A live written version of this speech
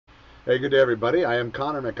Hey, good day, everybody. I am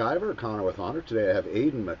Connor McIver, Connor with Honor. Today I have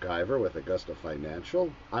Aiden McIver with Augusta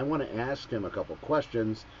Financial. I want to ask him a couple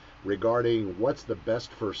questions regarding what's the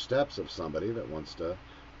best first steps of somebody that wants to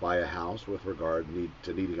buy a house with regard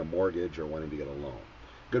to needing a mortgage or wanting to get a loan.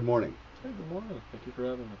 Good morning. Hey, good morning. Thank you for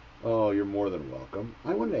having me. Oh, you're more than welcome.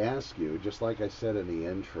 I wanted to ask you, just like I said in the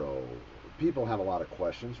intro, people have a lot of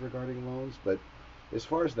questions regarding loans, but as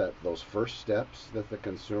far as those first steps that the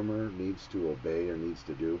consumer needs to obey or needs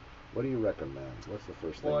to do, what do you recommend? What's the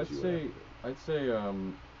first Well, things you would have to do? I'd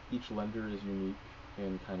say each lender is unique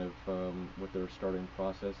in kind of what their starting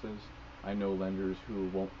process is. I know lenders who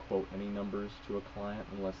won't quote any numbers to a client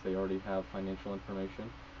unless they already have financial information.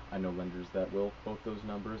 I know lenders that will quote those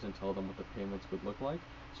numbers and tell them what the payments would look like.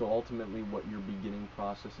 So ultimately, what your beginning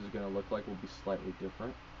process is going to look like will be slightly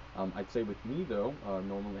different. I'd say with me though,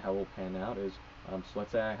 normally how it will pan out is, so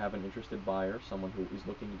let's say I have an interested buyer, someone who is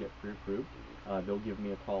looking to get pre-approved. They'll give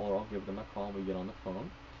me a call or I'll give them a call and we get on the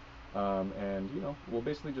phone. And we'll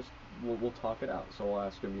basically just we'll talk it out. So I'll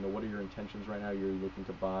ask them, what are your intentions right now? You're looking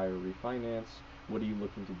to buy or refinance? What are you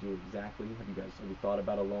looking to do exactly? Have you thought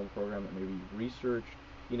about a loan program that maybe you've researched?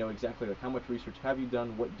 Exactly like how much research have you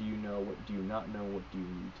done? What do you know? What do you not know? What do you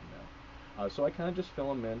need to know? So I kind of just fill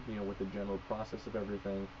them in, with the general process of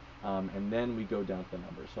everything, and then we go down to the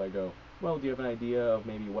numbers. So I go, well, do you have an idea of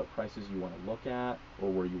maybe what prices you want to look at or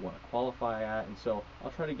where you want to qualify at? And so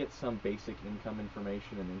I'll try to get some basic income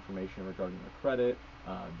information and information regarding their credit,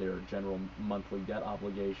 their general monthly debt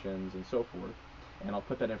obligations, and so forth. And I'll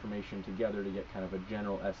put that information together to get kind of a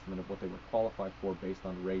general estimate of what they would qualify for based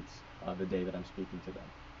on rates the day that I'm speaking to them.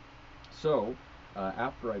 So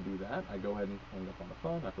after I do that, I go ahead and hang up on the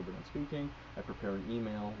phone after we're done speaking. I prepare an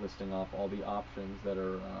email listing off all the options that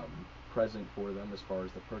are present for them as far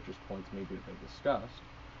as the purchase points maybe that they discussed,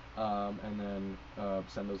 and then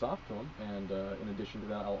send those off to them. And in addition to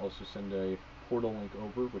that, I'll also send a portal link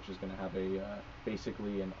over, which is going to have a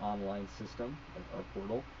basically an online system, like our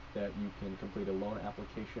portal, that you can complete a loan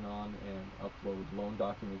application on and upload loan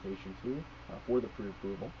documentation to for the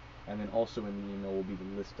pre-approval. And then also in the email will be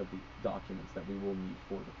the list of the documents that we will need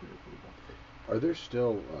for the pre-approval. Are there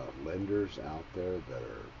still lenders out there that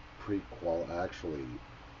are actually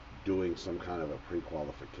doing some kind of a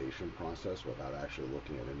pre-qualification process without actually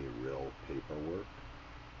looking at any real paperwork,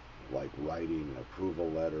 like writing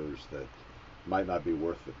approval letters that might not be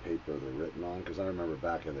worth the paper they're written on? Because I remember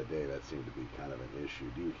back in the day that seemed to be kind of an issue.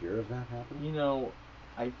 Do you hear of that happening?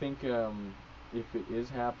 I think if it is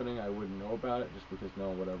happening, I wouldn't know about it just because no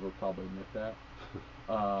one would ever probably admit that.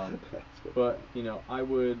 Um, That's a good but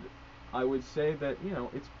point. I would say that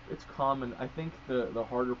it's common. I think the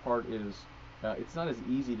harder part is it's not as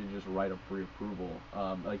easy to just write a pre-approval.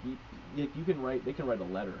 You can write they can write a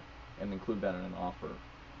letter and include that in an offer.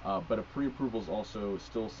 But a pre-approval is also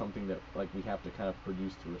still something that like we have to kind of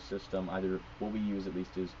produce through a system. Either what we use at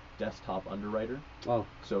least is Desktop Underwriter, Oh,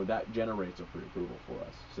 so that generates a pre-approval for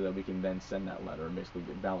us, so that we can then send that letter and basically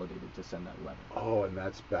get validated to send that letter. oh, and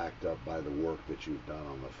that's backed up by the work that you've done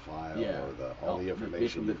on the file Yeah. or all the information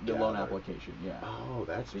Basically you've the loan gathered. application. Yeah. Oh,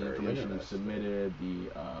 that's The very information you've interesting. submitted,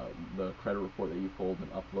 the credit report that you pulled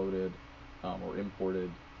and uploaded or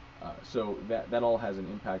imported. So that all has an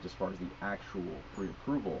impact as far as the actual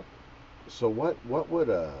pre-approval. So what would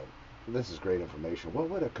a this is great information. What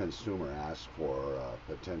would a consumer ask for, or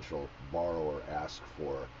a potential borrower ask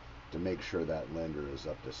for, to make sure that lender is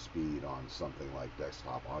up to speed on something like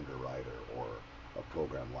Desktop Underwriter or a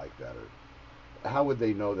program like that? Or how would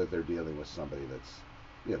they know that they're dealing with somebody that's,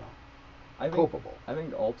 you know, I think culpable? I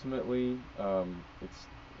think ultimately it's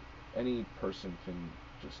any person can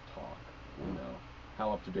just talk. You Oh, know,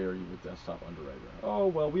 how up to date are you with Desktop Underwriter? Oh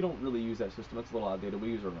well, we don't really use that system. It's a little outdated. We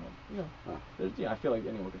use our own. huh. I feel like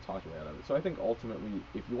anyone can talk your way out of it. So I think ultimately,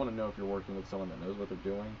 if you want to know if you're working with someone that knows what they're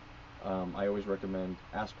doing, I always recommend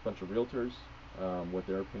ask a bunch of realtors what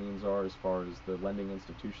their opinions are as far as the lending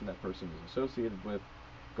institution that person is associated with.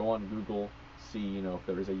 Go on Google, see if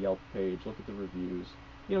there is a Yelp page, look at the reviews.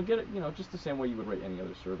 Get it just the same way you would rate any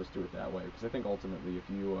other service. Do it that way because I think ultimately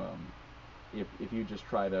if you just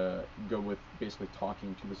try to go with basically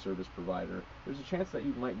talking to the service provider, there's a chance that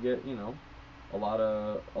you might get a lot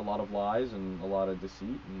of lies and a lot of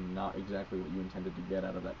deceit and not exactly what you intended to get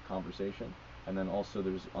out of that conversation. And then also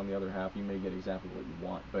there's on the other half you may get exactly what you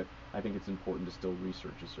want, but I think it's important to still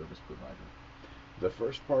research a service provider.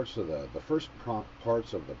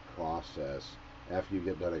 Parts of the process, after you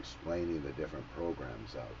get done explaining the different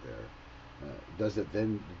programs out there,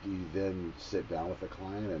 do you then sit down with the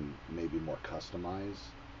client and maybe more customize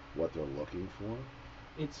what they're looking for?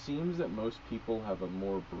 It seems that most people have a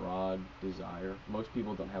more broad desire. Most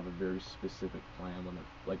people don't have a very specific plan when they're,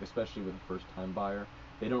 like, especially with a first-time buyer.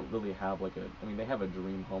 They don't really have like I mean, they have a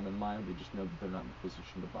dream home in mind. They just know that they're not in the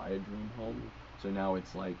position to buy a dream home. So now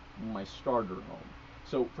it's like my starter home.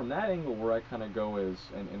 So from that angle, where I kind of go is,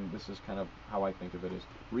 and this is kind of how I think of it, is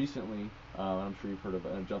recently, I'm sure you've heard of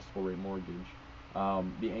an adjustable rate mortgage.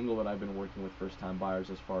 The angle that I've been working with first-time buyers,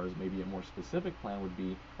 as far as maybe a more specific plan, would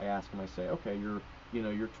be I ask them, I say, okay, you're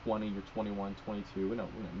 20, you're 21, 22, no,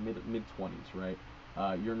 mid 20s, right?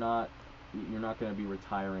 You're not going to be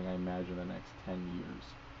retiring, I imagine, the next 10 years.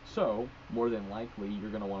 So more than likely, you're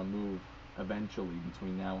going to want to move eventually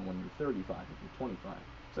between now and when you're 35, if you're 25.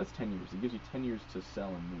 So that's 10 years. It gives you 10 years to sell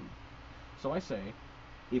and move. So I say,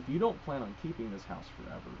 if you don't plan on keeping this house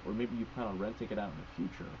forever, or maybe you plan on renting it out in the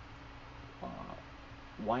future,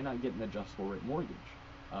 why not get an adjustable rate mortgage?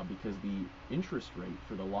 Because the interest rate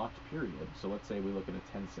for the locked period, so let's say we look at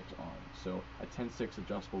a 10-6 ARM. So a 10-6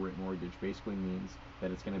 adjustable rate mortgage basically means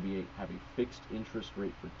that it's going to have a fixed interest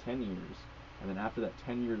rate for 10 years, and then after that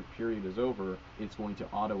 10-year period is over, it's going to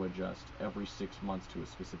auto adjust every 6 months to a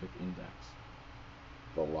specific index.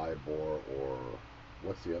 The LIBOR, or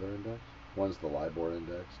what's the other index? One's the LIBOR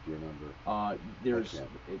index. Do you remember? There's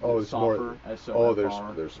it's more. There's more.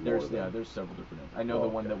 There's several different. I know the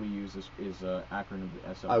one that we use is acronym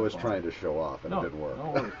SOFR. I was trying to show off, and it didn't work.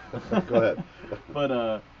 No worries. Go ahead.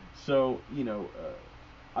 But so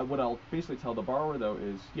what I'll basically tell the borrower though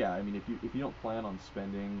is, yeah, I mean, if you don't plan on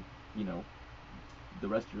spending, the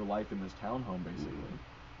rest of your life in this townhome basically,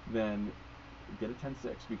 then get a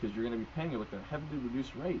 10-6, because you're going to be paying like a heavily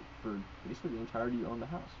reduced rate for basically the entirety you own the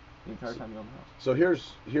house. The entire time you own the house. So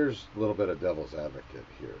here's a little bit of devil's advocate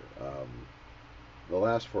here. The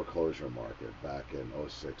last foreclosure market back in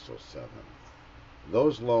 06, 07,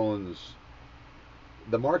 those loans,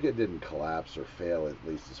 the market didn't collapse or fail, at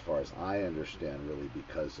least as far as I understand, really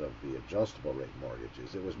because of the adjustable rate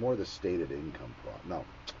mortgages. It was more the stated income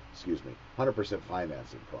 100%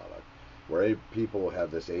 financing product, where people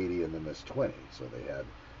have this 80 and then this 20. So they had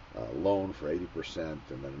a loan for 80%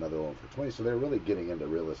 and then another loan for 20. So they're really getting into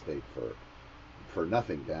real estate for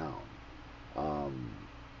nothing down.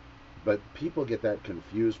 But people get that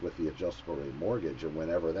confused with the adjustable rate mortgage, and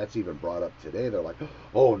whenever that's even brought up today, they're like,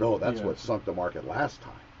 "Oh no, that's what sunk the market last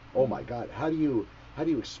time." Oh my God, how do you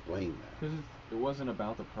explain that? Because it wasn't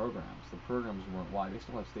about the programs. The programs weren't why. They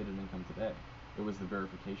still have stated income today. It was the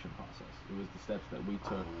verification process. It was the steps that we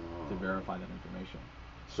took to verify that information.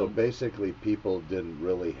 So basically, people didn't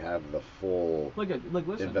really have the full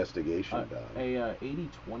listen, investigation done. A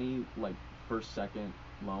 80-20 first second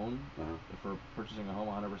loan for purchasing a home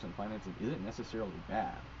 100% financing isn't necessarily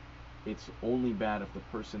bad. It's only bad if the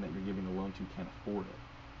person that you're giving the loan to can't afford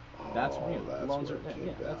it. That's loans are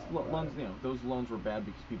loans. Those loans were bad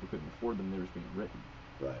because people couldn't afford them. They were just being written.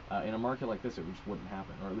 Right. In a market like this, it just wouldn't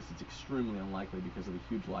happen, or at least it's extremely unlikely because of the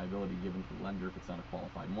huge liability given to the lender if it's not a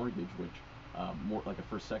qualified mortgage, which more like a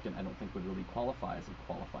first second I don't think would really qualify as a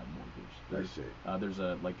qualified mortgage. There's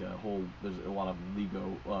a lot of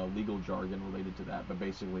legal jargon related to that, but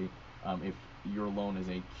basically if your loan is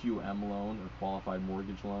a QM loan or qualified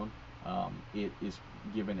mortgage loan, it is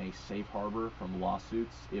given a safe harbor from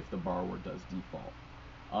lawsuits if the borrower does default.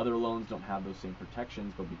 Other loans don't have those same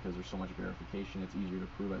protections, but because there's so much verification, it's easier to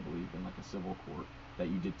prove, I believe, in like a civil court that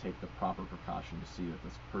you did take the proper precaution to see that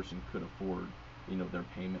this person could afford, their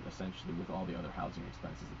payment essentially with all the other housing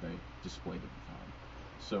expenses that they displayed at the time.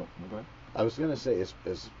 So, go ahead. I was going to say,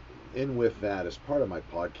 with that, as part of my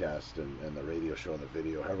podcast and the radio show and the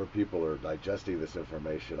video, however people are digesting this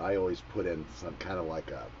information, I always put in some kind of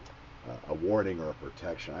like a warning or a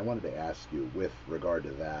protection. I wanted to ask you, with regard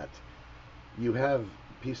to that, you have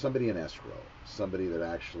somebody in escrow, somebody that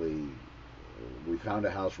actually, we found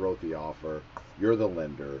a house, wrote the offer, you're the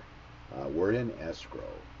lender, we're in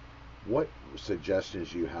escrow. What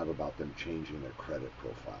suggestions do you have about them changing their credit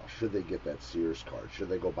profile? Should they get that Sears card? Should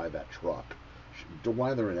they go buy that truck?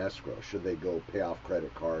 While they're in escrow, should they go pay off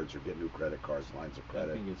credit cards or get new credit cards, lines of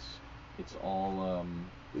credit? I think it's all.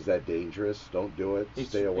 Is that dangerous? Don't do it.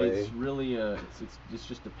 Stay away. It's really it's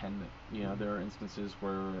just dependent. There are instances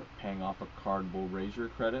where paying off a card will raise your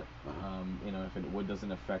credit. If it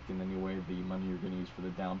doesn't affect in any way the money you're going to use for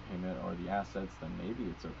the down payment or the assets, then maybe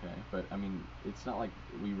it's okay. But I mean, it's not like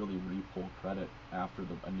we really re-pull credit after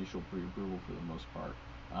the initial pre-approval for the most part,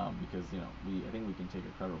 because I think we can take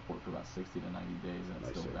a credit report for about 60 to 90 days and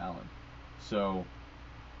it's still valid. So.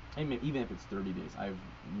 Even if it's 30 days, I've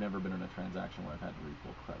never been in a transaction where I've had to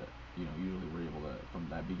re-pull credit. Usually we're able to, from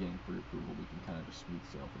that beginning pre-approval, we can kind of just smooth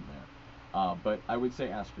sail from there. But I would say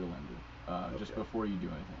ask your lender just Okay. before you do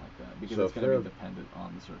anything like that, because So it's if going to they're be dependent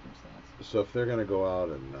on the circumstance. so if they're going to go out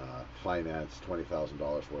and finance $20,000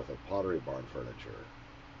 worth of Pottery Barn furniture,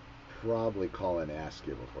 probably call and ask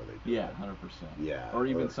you before they do Yeah, it. 100%. Yeah. Or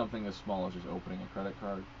even something as small as just opening a credit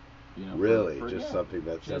card. Really, for just yeah, something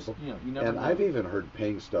that just simple. you never And know. I've even heard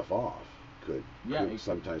paying stuff off could Yeah,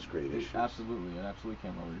 sometimes create issues. absolutely, it absolutely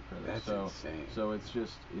can lower your credit. That's so, insane. So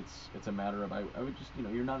it's a matter of I would just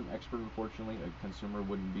you're not an expert, unfortunately. A consumer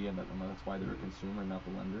wouldn't be, and that's why they're a consumer, not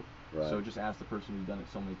the lender. Right. So just ask the person who's done it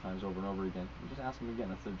so many times over and over again. And just ask them again.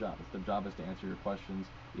 That's their job. Their job is to answer your questions.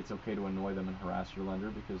 It's okay to annoy them and harass your lender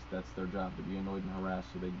because that's their job, to be annoyed and harassed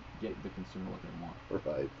so they get the consumer what they want.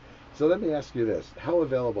 Right. So let me ask you this: how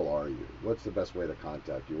available are you? What's the best way to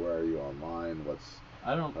contact you? Where are you online?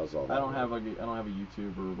 How's all that I don't have work? I don't have a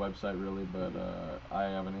YouTube or website really, but I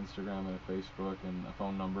have an Instagram and a Facebook and a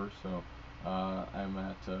phone number. So I'm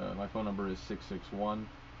at my phone number is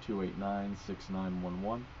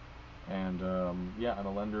 661-289-6911. And yeah, I'm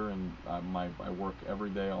a lender, and I work every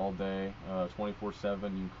day, all day, 24/7. You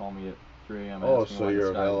can call me at 3 a.m. Oh, asking so why the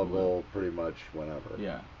you're sky's blue. available pretty much whenever.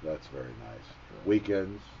 Yeah. That's very nice. Sure.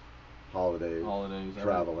 Weekends, holidays,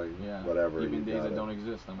 traveling, yeah, whatever. even you days got that it. don't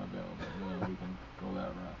exist, I'm available. We can go that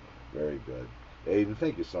route. Very good. Aiden,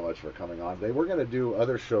 thank you so much for coming on today. We're going to do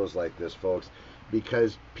other shows like this, folks,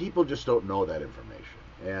 because people just don't know that information.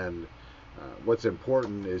 And what's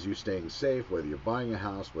important is you staying safe, whether you're buying a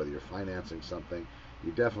house, whether you're financing something.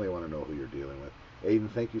 You definitely want to know who you're dealing with. Aiden,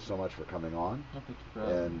 thank you so much for coming on. No, thank you for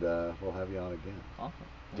having me. And we'll have you on again. Awesome.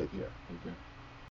 Take Thank you. care. Take care.